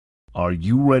Are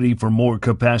you ready for more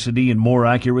capacity and more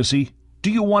accuracy? Do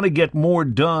you want to get more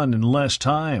done in less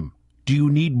time? Do you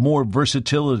need more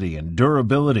versatility and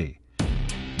durability?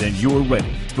 Then you're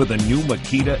ready for the new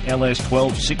Makita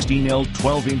LS1216L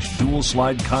 12-inch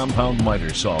dual-slide compound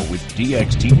miter saw with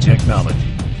DXT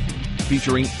technology.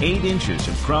 Featuring 8 inches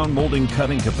of crown molding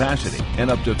cutting capacity and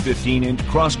up to 15-inch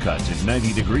crosscuts at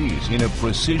 90 degrees in a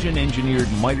precision-engineered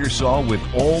miter saw with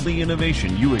all the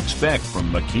innovation you expect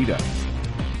from Makita.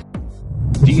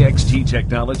 DXT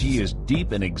technology is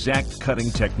deep and exact cutting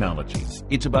technology.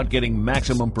 It's about getting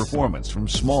maximum performance from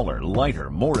smaller, lighter,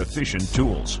 more efficient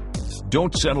tools.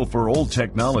 Don't settle for old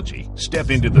technology. Step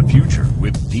into the future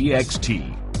with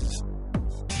DXT.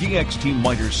 DXT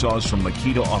miter saws from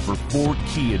Makita offer 4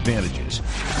 key advantages: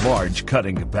 large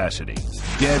cutting capacity,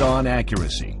 dead-on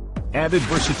accuracy, added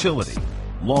versatility,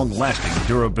 long-lasting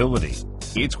durability.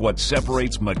 It's what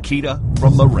separates Makita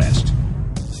from the rest.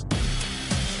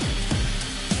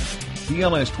 The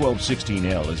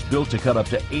LS1216L is built to cut up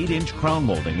to 8-inch crown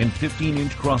molding and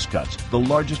 15-inch crosscuts, the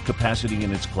largest capacity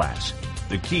in its class.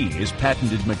 The key is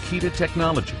patented Makita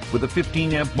technology with a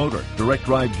 15-amp motor, direct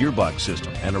drive gearbox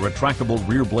system, and a retractable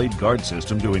rear blade guard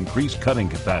system to increase cutting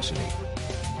capacity.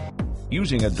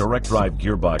 Using a direct drive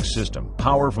gearbox system,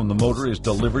 power from the motor is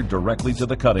delivered directly to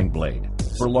the cutting blade.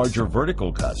 For larger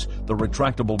vertical cuts, the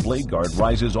retractable blade guard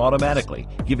rises automatically,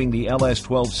 giving the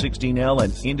LS1216L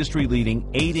an industry-leading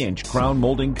 8-inch crown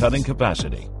molding cutting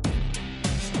capacity.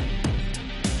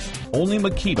 Only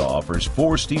Makita offers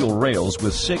 4 steel rails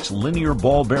with 6 linear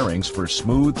ball bearings for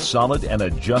smooth, solid, and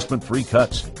adjustment-free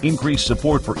cuts. Increased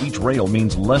support for each rail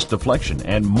means less deflection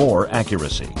and more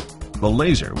accuracy. The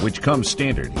laser, which comes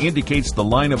standard, indicates the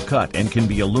line of cut and can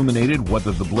be illuminated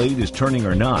whether the blade is turning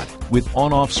or not, with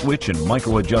on-off switch and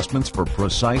micro adjustments for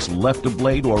precise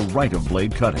left-of-blade or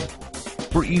right-of-blade cutting.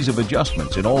 For ease of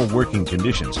adjustments in all working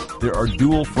conditions, there are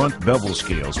dual front bevel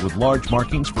scales with large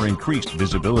markings for increased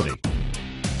visibility.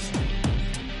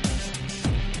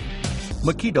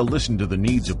 Makita listened to the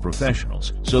needs of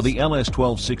professionals, so the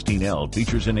LS1216L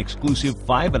features an exclusive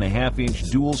 5.5-inch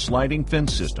dual sliding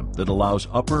fence system that allows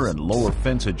upper and lower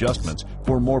fence adjustments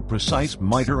for more precise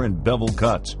miter and bevel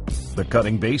cuts. The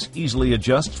cutting base easily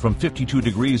adjusts from 52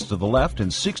 degrees to the left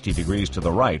and 60 degrees to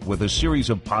the right with a series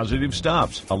of positive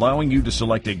stops, allowing you to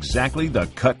select exactly the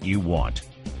cut you want.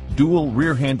 Dual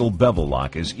rear handle bevel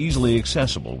lock is easily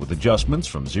accessible with adjustments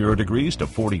from 0 degrees to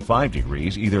 45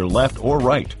 degrees either left or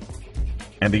right.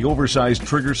 And the oversized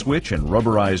trigger switch and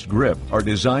rubberized grip are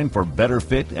designed for better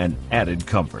fit and added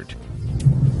comfort.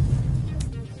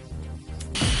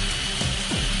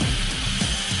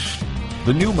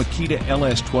 The new Makita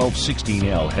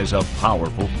LS1216L has a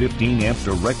powerful 15-amp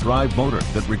direct drive motor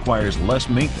that requires less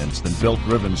maintenance than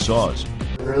belt-driven saws.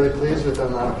 I'm really pleased with the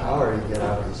amount of power you get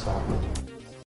out of the saw.